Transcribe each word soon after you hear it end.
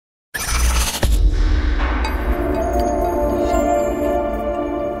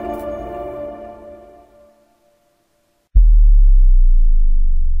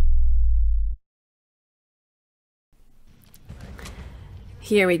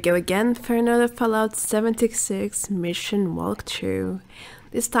Here we go again for another Fallout 76 mission walkthrough.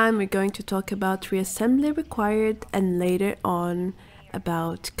 This time we're going to talk about Reassembly Required and later on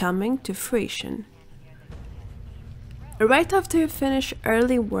about coming to Fruition. Right after you finish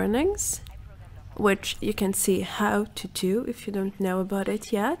early warnings, which you can see how to do if you don't know about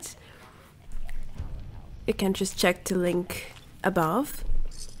it yet, you can just check the link above.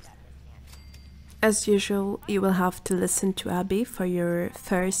 As usual, you will have to listen to Abbie for your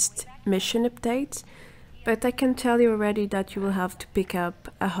first mission update, but I can tell you already that you will have to pick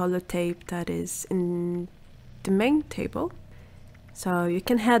up a holotape that is in the main table. So you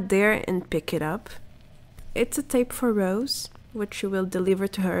can head there and pick it up. It's a tape for Rose, which you will deliver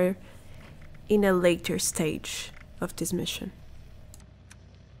to her in a later stage of this mission.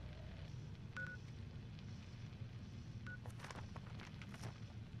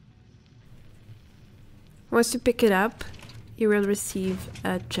 Once you pick it up, you will receive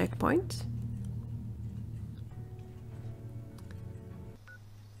a checkpoint.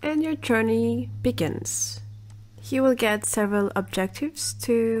 And your journey begins. You will get several objectives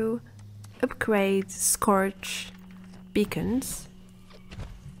to upgrade Scorched beacons,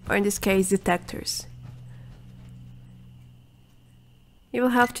 or in this case detectors. You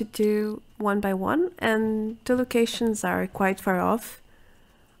will have to do one by one, and the locations are quite far off,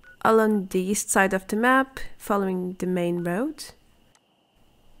 along the east side of the map, following the main road.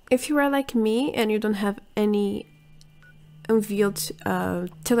 If you are like me and you don't have any unveiled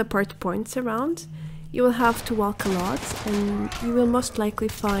teleport points around, you will have to walk a lot, and you will most likely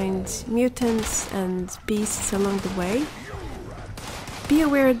find mutants and beasts along the way. Be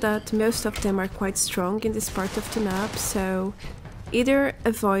aware that most of them are quite strong in this part of the map, so either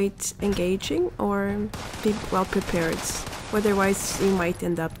avoid engaging or be well prepared, otherwise you might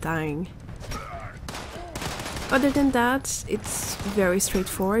end up dying. Other than that, it's very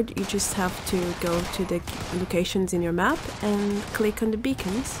straightforward. You just have to go to the locations in your map and click on the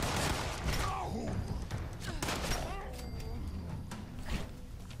beacons.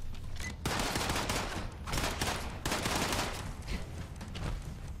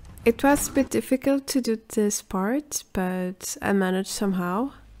 It was a bit difficult to do this part, but I managed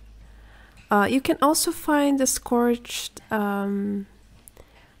somehow. You can also find the Scorched, I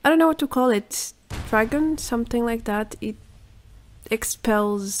don't know what to call it, dragon, something like that. It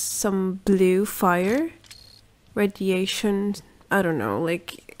expels some blue fire, radiation, I don't know,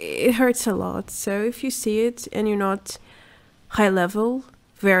 like it hurts a lot. So if you see it and you're not high level,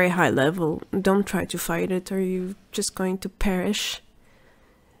 very high level, don't try to fight it or you're just going to perish.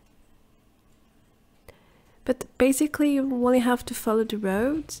 But basically you only have to follow the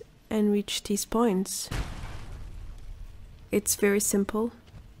road and reach these points. It's very simple.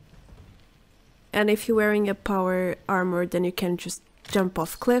 And if you're wearing a power armor, then you can just jump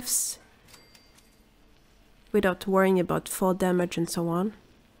off cliffs without worrying about fall damage and so on.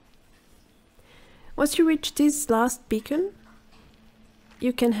 Once you reach this last beacon,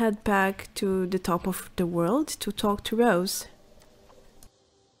 you can head back to the top of the world to talk to Rose.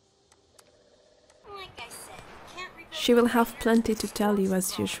 She will have plenty to tell you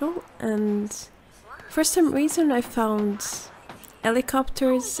as usual, and for some reason I found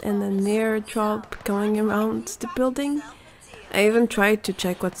helicopters and an airdrop going around the building. I even tried to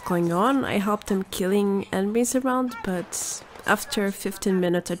check what's going on. I helped them killing enemies around, but after 15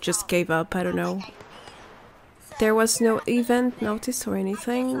 minutes I just gave up. I don't know. There was no event notice or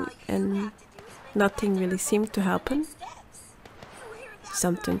anything, and nothing really seemed to happen.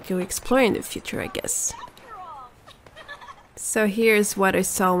 Something to explore in the future, I guess. So here's what I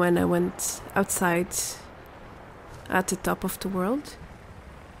saw when I went outside at the top of the world.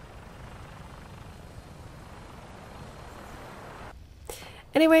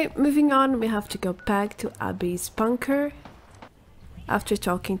 Anyway, moving on, we have to go back to Abbie's bunker after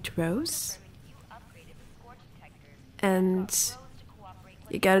talking to Rose. And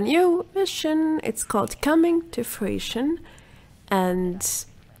you got a new mission. It's called Coming to Fruition, and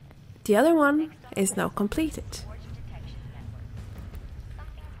the other one is now completed.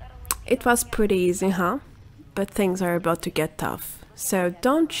 It was pretty easy, huh? But things are about to get tough, so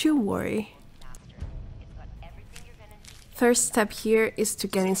don't you worry. First step here is to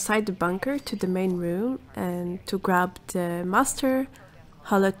get inside the bunker to the main room and to grab the master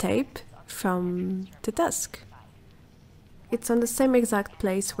holotape from the desk. It's on the same exact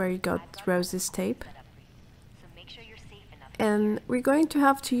place where you got Rose's tape. And we're going to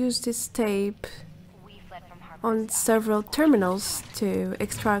have to use this tape on several terminals to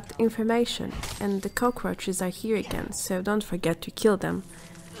extract information, and the cockroaches are here again, so don't forget to kill them.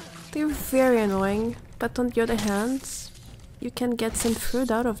 They're very annoying, but on the other hand, you can get some fruit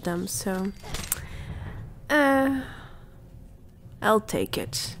out of them, so I'll take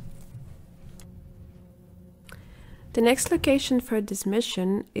it. The next location for this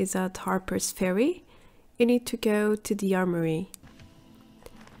mission is at Harpers Ferry. You need to go to the Armory.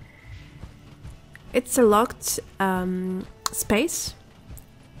 It's a locked space,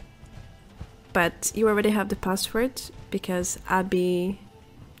 but you already have the password because Abbie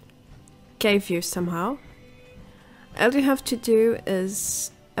gave you somehow. All you have to do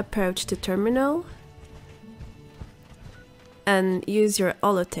is approach the terminal and use your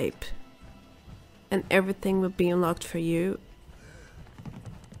holotape, and everything will be unlocked for you.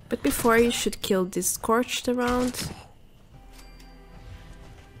 But before, you should kill this Scorched around.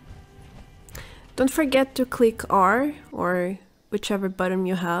 Don't forget to click R or whichever button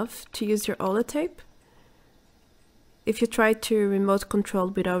you have to use your holotape. If you try to remote control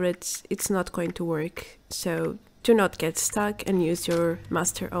without it, it's not going to work. So do not get stuck and use your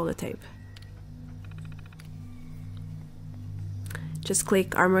master holotape. Just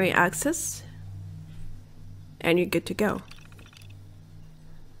click Armory Access and you're good to go.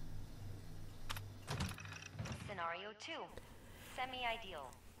 Scenario 2. Semi-ideal.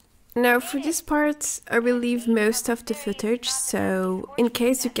 Now for this part, I will leave most of the footage, so in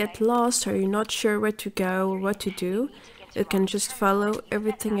case you get lost or you're not sure where to go or what to do, you can just follow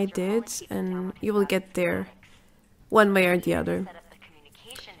everything I did and you will get there one way or the other.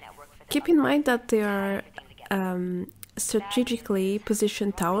 Keep in mind that there are strategically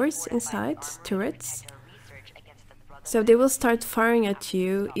positioned towers inside, turrets, so they will start firing at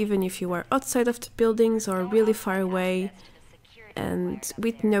you even if you are outside of the buildings or really far away, and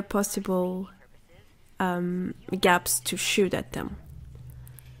with no possible gaps to shoot at them.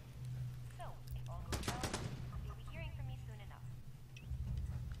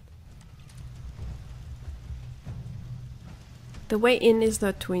 The way in is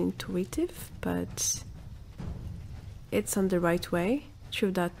not too intuitive, but it's on the right way,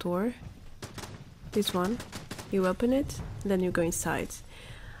 through that door. This one. You open it, then you go inside.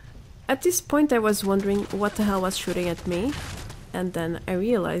 At this point I was wondering what the hell was shooting at me, and then I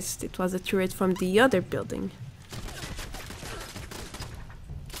realized it was a turret from the other building.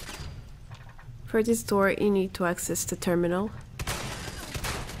 For this door you need to access the terminal,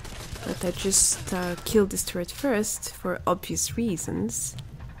 but I just killed this turret first for obvious reasons.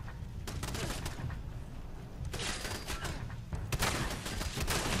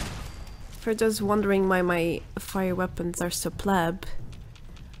 For those wondering why my fire weapons are so pleb,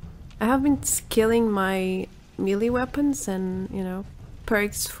 I have been skilling my melee weapons and, you know,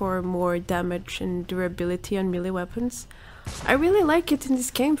 perks for more damage and durability on melee weapons. I really like it in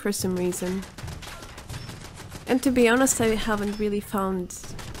this game for some reason. And to be honest, I haven't really found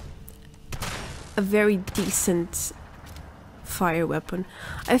a very decent fire weapon.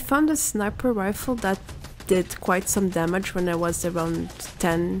 I found a sniper rifle that did quite some damage when I was around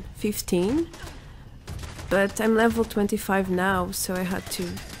 10-15, but I'm level 25 now, so I had to,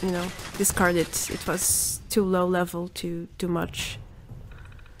 you know, discard it. It was too low level to do much.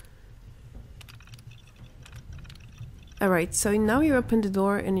 Alright, so now you open the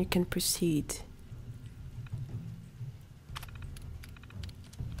door and you can proceed.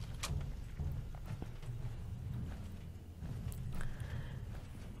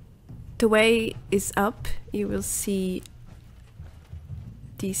 The way is up. You will see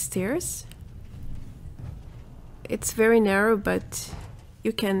these stairs. It's very narrow, but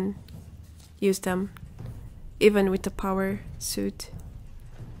you can use them even with the power suit.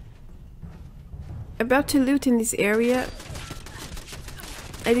 About to loot in this area.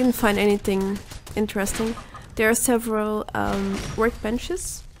 I didn't find anything interesting. There are several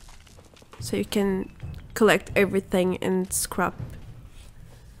workbenches, so you can collect everything and scrap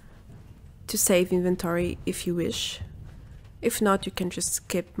to save inventory if you wish. If not, you can just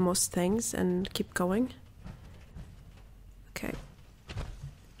skip most things and keep going. Okay.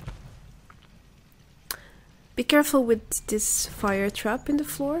 Be careful with this fire trap in the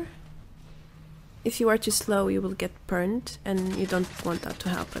floor. If you are too slow, you will get burned, and you don't want that to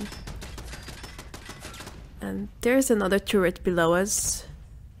happen. And there's another turret below us,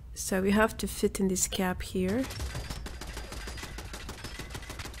 so we have to fit in this gap here.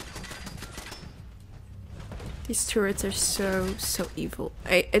 These turrets are so evil.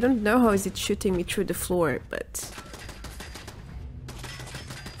 I don't know how is it shooting me through the floor, but...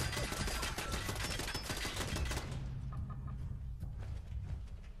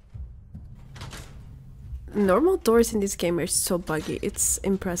 normal doors in this game are so buggy, it's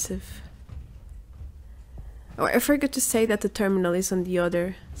impressive. Oh, I forgot to say that the terminal is on the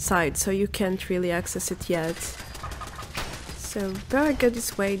other side, so you can't really access it yet. So better go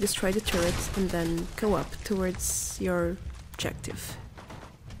this way, destroy the turret, and then go up towards your objective.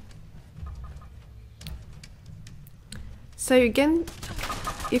 So you can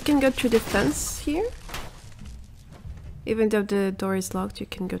go through the fence here. Even though the door is locked, you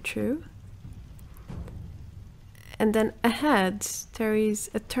can go through. And then ahead, there is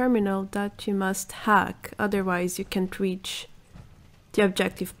a terminal that you must hack, otherwise you can't reach the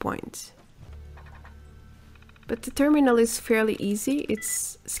objective point. But the terminal is fairly easy,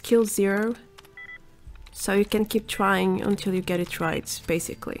 it's skill 0, so you can keep trying until you get it right,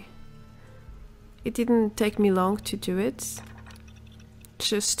 basically. It didn't take me long to do it,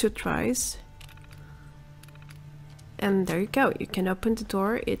 just 2 tries. And there you go, you can open the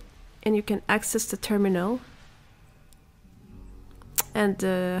door and you can access the terminal and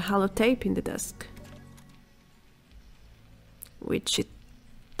the holotape in the desk, which it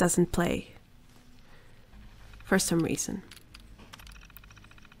doesn't play for some reason.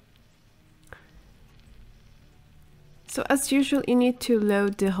 So as usual, you need to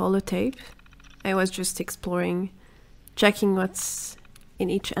load the holotape. I was just exploring, checking what's in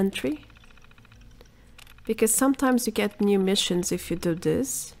each entry, because sometimes you get new missions if you do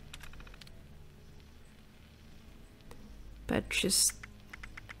this. But just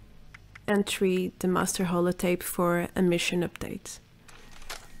entry the master holotape for a mission update.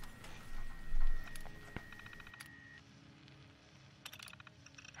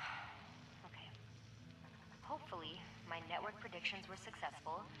 Okay. Hopefully, my network predictions were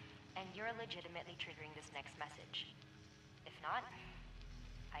successful, and you're legitimately triggering this next message. If not,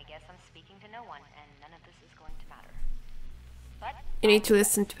 I guess I'm speaking to no one, and none of this is going to matter. But you need to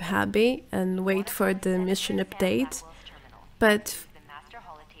listen to Abbie and wait for the mission update. But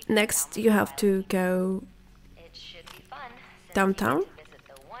next you have to go downtown.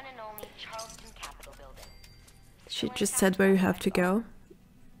 Charleston Capital Building. She just said where you have to go.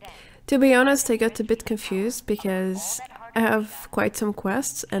 To be honest, I got a bit confused because I have quite some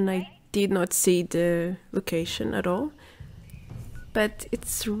quests and I did not see the location at all. But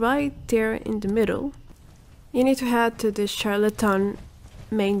it's right there in the middle. You need to head to the Charleston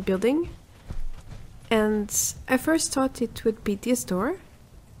main building. And I first thought it would be this door,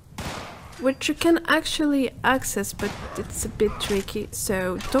 which you can actually access, but it's a bit tricky,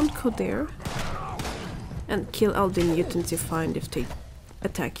 so don't go there and kill all the mutants you find if they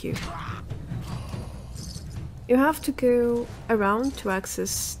attack you. You have to go around to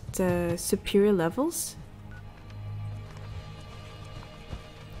access the superior levels.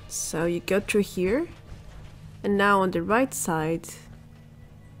 So you go through here, and now on the right side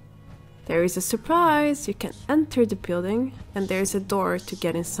there is a surprise. You can enter the building and there's a door to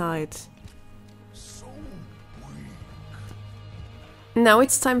get inside. Now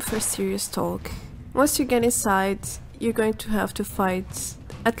it's time for serious talk. Once you get inside, you're going to have to fight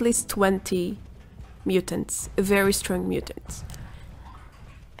at least 20 mutants, very strong mutants.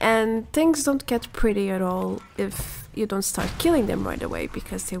 And things don't get pretty at all if you don't start killing them right away,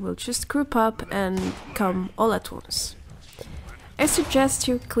 because they will just group up and come all at once. I suggest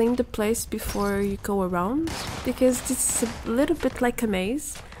you clean the place before you go around, because this is a little bit like a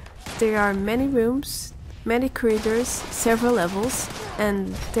maze. There are many rooms, many corridors, several levels, and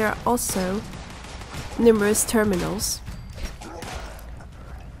there are also numerous terminals.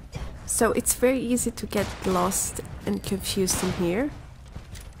 So it's very easy to get lost and confused in here.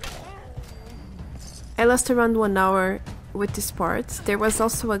 I lost around 1 hour with this part. There was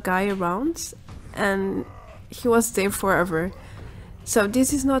also a guy around and he was there forever. So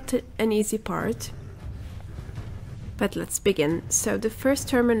this is not an easy part. But let's begin. So the first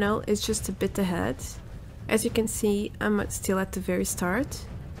terminal is just a bit ahead. As you can see, I'm still at the very start.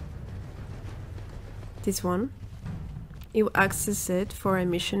 This one. You access it for a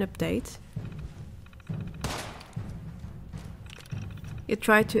mission update. You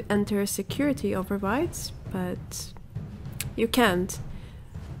try to enter security overrides, but you can't.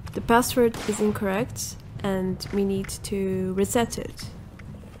 The password is incorrect and we need to reset it.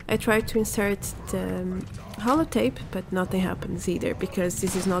 I tried to insert the holotape, but nothing happens either, because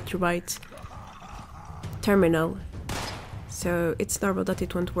this is not the right terminal. So it's normal that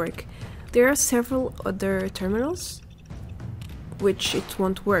it won't work. There are several other terminals which it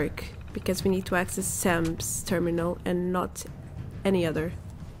won't work, because we need to access Sam's terminal and not any other.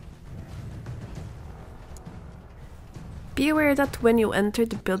 Be aware that when you enter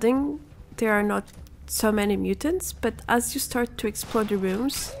the building, there are not so many mutants, but as you start to explore the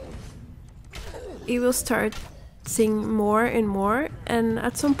rooms, you will start seeing more and more, and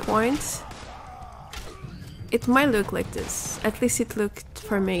at some point it might look like this. At least it looked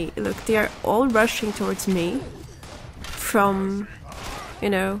for me. Look, they are all rushing towards me, from, you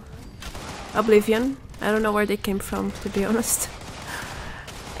know, Oblivion. I don't know where they came from, to be honest.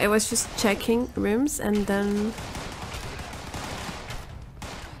 I was just checking rooms and then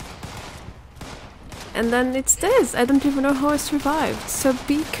it's this. I don't even know how I survived. So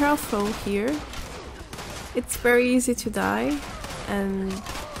be careful here. It's very easy to die, and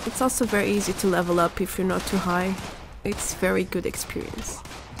it's also very easy to level up if you're not too high. It's very good experience.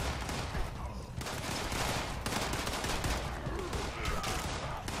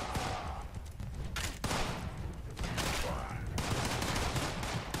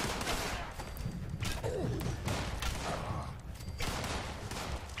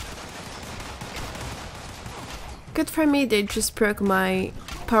 Good for me, they just broke my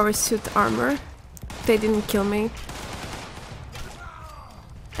power suit armor. They didn't kill me.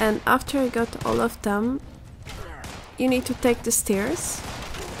 And after I got all of them, you need to take the stairs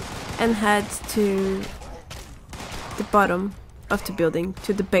and head to the bottom of the building,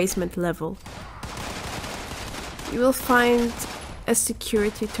 to the basement level. You will find a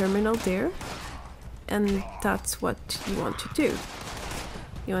security terminal there, and that's what you want to do.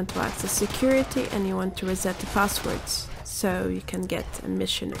 You want to access security and you want to reset the passwords so you can get a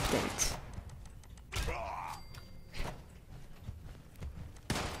mission update.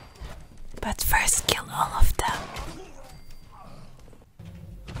 But first kill all of them.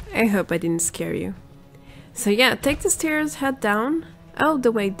 I hope I didn't scare you. So yeah, take the stairs, head down, all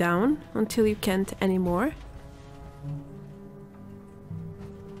the way down until you can't anymore.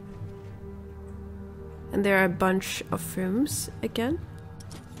 And there are a bunch of rooms again.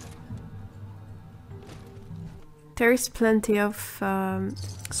 There is plenty of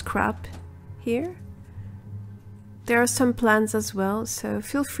scrap here. There are some plants as well, so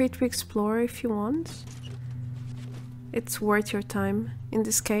feel free to explore if you want. It's worth your time in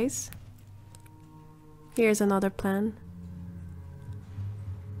this case. Here's another plan.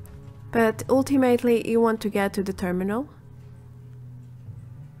 But ultimately you want to get to the terminal,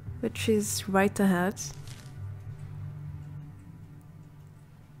 which is right ahead.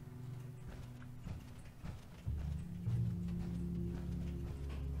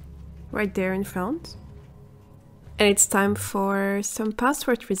 Right there in front. And it's time for some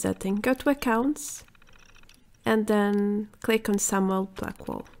password resetting. Go to accounts and then click on Samuel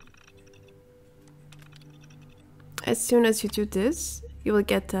Blackwell. As soon as you do this, you will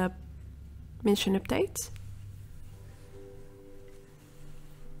get a mission update.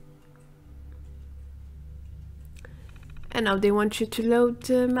 And now they want you to load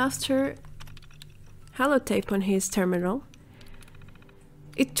the master holotape on his terminal.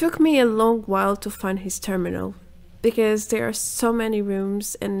 It took me a long while to find his terminal because there are so many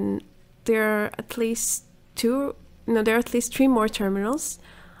rooms and there are at least three more terminals.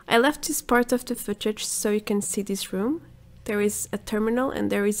 I left this part of the footage so you can see this room. There is a terminal and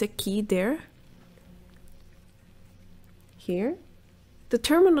there is a key there. Here. The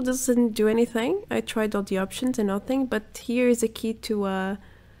terminal doesn't do anything. I tried all the options and nothing, but here is a key to a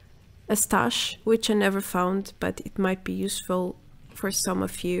stash, which I never found, but it might be useful for some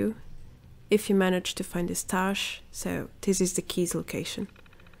of you if you manage to find a stash. So this is the key's location.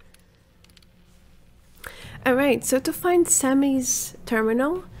 Alright, so to find Sammy's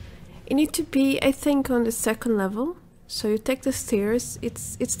terminal, you need to be, I think, on the second level. So you take the stairs.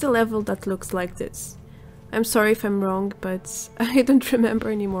 It's the level that looks like this. I'm sorry if I'm wrong, but I don't remember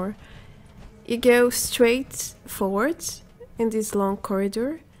anymore. You go straight forward in this long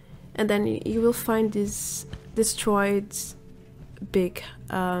corridor, and then you will find this destroyed big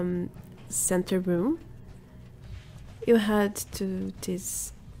center room. You head to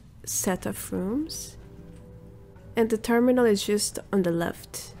this set of rooms, and the terminal is just on the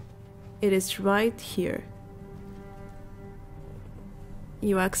left. It is right here.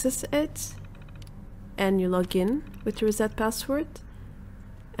 You access it and you log in with your reset password,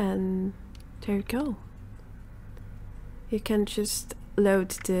 and there you go. You can just load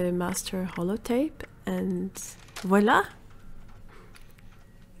the master holotape and voila!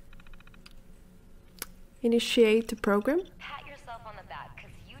 Initiate the program Pat yourself on the back,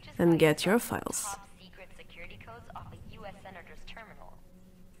 'cause you just and got get your yourself files. top secret security codes off a U.S. Senator's terminal.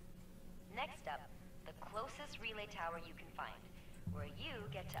 Next up, the closest relay tower you can find, where you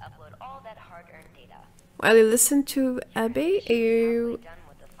get to upload all that hard-earned data. While you listen to Abbie, you Done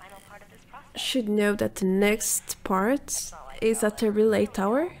with the final part of this process. should know that the next part is at a relay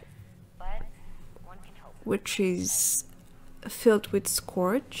tower, But one can hope. which is filled with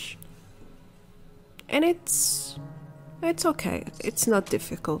Scorch. And it's okay, it's not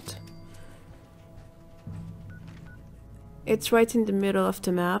difficult. It's right in the middle of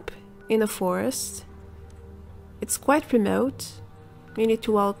the map, in a forest. It's quite remote. You need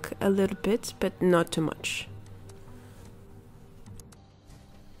to walk a little bit, but not too much.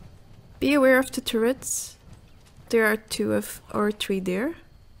 Be aware of the turrets. There are 2 or 3 there.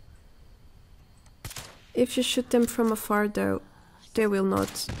 If you shoot them from afar though, they will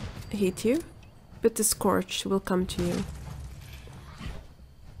not hit you, but the Scorch will come to you.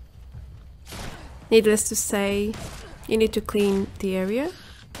 Needless to say, you need to clean the area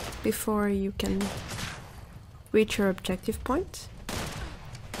before you can reach your objective point.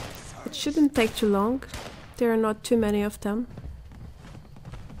 It shouldn't take too long, there are not too many of them.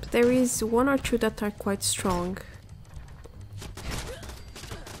 But there is 1 or 2 that are quite strong.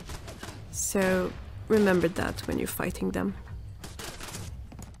 So remember that when you're fighting them.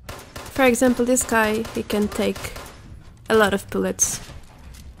 For example, this guy, he can take a lot of bullets.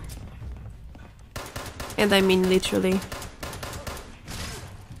 And I mean literally.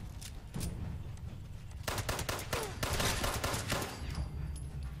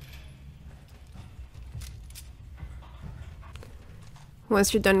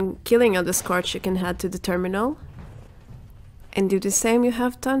 Once you're done killing all the Scorch, you can head to the terminal and do the same you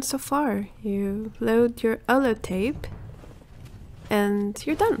have done so far. You load your holotape and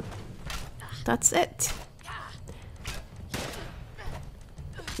you're done. That's it.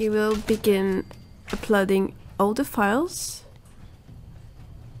 You will begin uploading all the files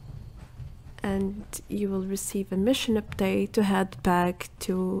and you will receive a mission update to head back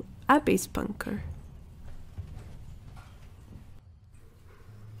to Abbie's bunker.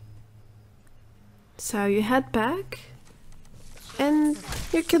 So you head back and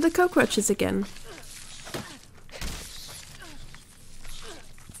you kill the cockroaches again.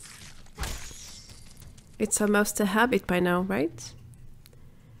 It's almost a habit by now, right?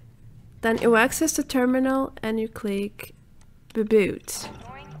 Then you access the terminal and you click Reboot.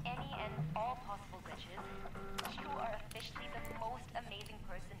 Ignoring any and all possible glitches, you are officially the most amazing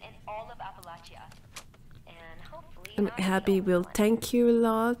person in all of Appalachia. And hopefully And Abbie will thank you a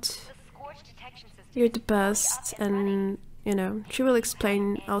lot. the Scorched Detection system. You're the best, and you know, she will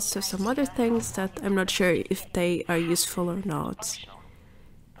explain also some other things that I'm not sure if they are useful or not.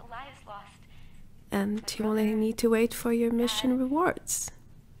 The lives lost. And you only need to wait for your mission rewards.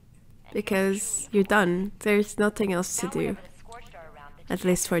 Because you're done, there's nothing else to do. At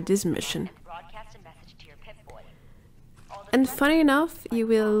least for this mission. And funny enough, you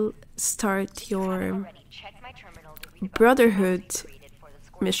will start your Brotherhood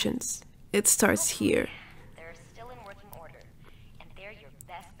missions. It starts here.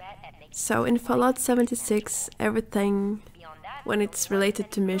 So in Fallout 76, everything, when it's related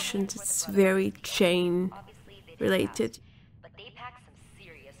to missions, it's very chain related.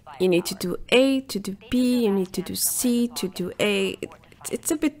 You need to do A to do B, you need to do C to do A. It's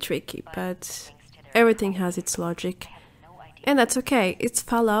a bit tricky, but everything has its logic. And that's okay, it's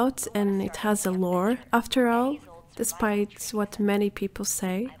Fallout and it has a lore after all, despite what many people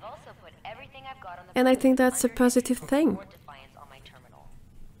say. And I think that's a positive thing.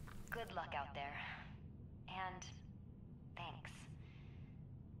 Good luck out there. And thanks.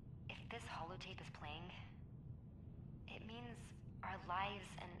 If this holotape is playing, it means our lives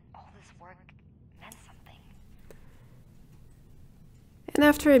and all this work meant something. And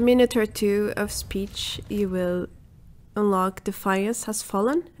after a minute or 2 of speech, you will unlock Defiance Has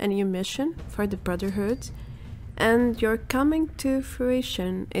Fallen, a new mission for the Brotherhood, and your coming to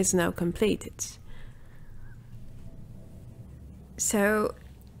fruition is now completed. So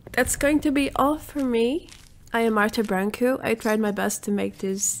that's going to be all for me. I am Marta Branco. I tried my best to make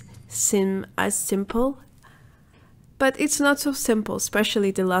this sim as simple, but it's not so simple,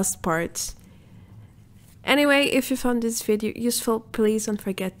 especially the last part. Anyway, if you found this video useful, please don't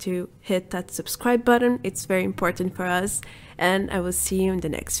forget to hit that subscribe button. It's very important for us, and I will see you in the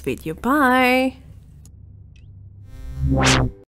next video. Bye!